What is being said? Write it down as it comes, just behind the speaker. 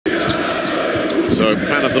So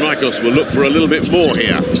Panathinaikos will look for a little bit more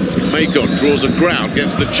here. Macon draws a crowd,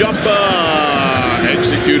 gets the jumper.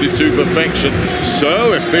 Executed to perfection.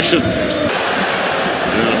 So efficient.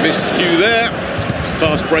 And a miscue there.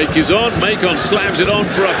 Fast break is on. Macon slams it on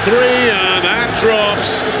for a three, and that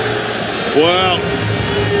drops. Well,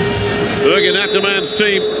 Ergin Ataman's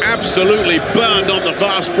team absolutely burned on the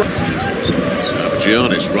fast break.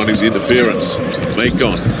 Giannis running the interference.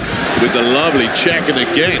 Macon with the lovely check, and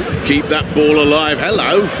again, keep that ball alive.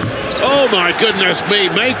 Hello. Oh my goodness me,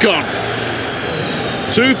 Macon.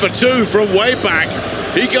 2 for 2 from way back.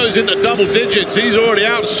 He goes into double digits. He's already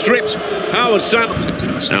outstripped Howard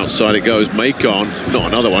Sandler. Outside it goes, Macon. Not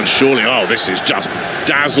another one, surely. Oh, this is just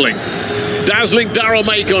dazzling. Dazzling. Daryl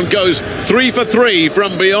Macon goes 3 for 3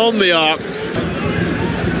 from beyond the arc.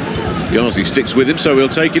 Gazi sticks with him, so he'll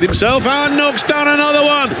take it himself and knocks down another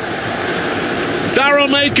one.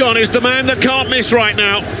 Daryl Macon is the man that can't miss right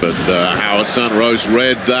now. But Howard Sunrose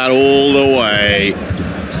read that all the way.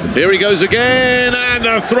 Here he goes again, and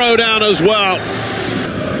the throwdown as well.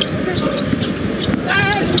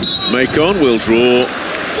 Macon will draw.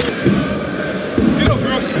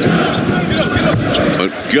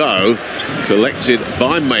 Won't go. Collected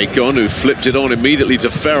by Macon, who flipped it on immediately to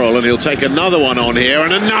Ferrell, and he'll take another one on here,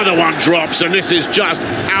 and another one drops, and this is just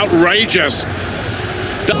outrageous.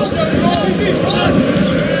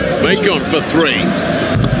 Macon for 3.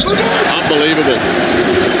 Unbelievable.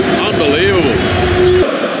 Unbelievable.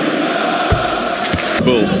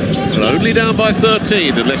 But only down by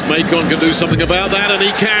 13, unless Macon can do something about that, and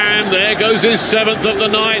he can. There goes his 7th of the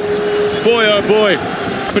night. Boy, oh boy.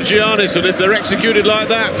 For Giannis, and if they're executed like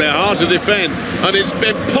that, they're hard to defend, and it's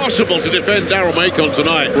impossible to defend Daryl Macon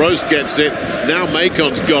tonight. Roast gets it, now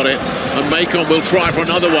Macon's got it, and Macon will try for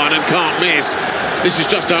another one and can't miss. This is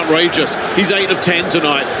just outrageous. He's 8 of 10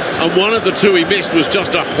 tonight, and one of the 2 he missed was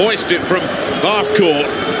just a hoist it from half court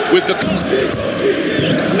with the...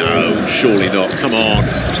 No, surely not, come on.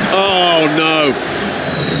 Oh no.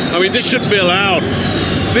 I mean, this shouldn't be allowed.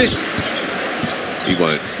 This... He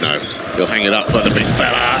won't, no. He'll hang it up for the big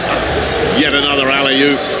fella. Yet another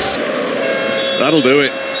alley-oop. That'll do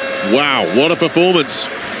it. Wow, what a performance.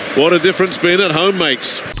 What a difference being at home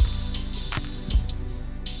makes.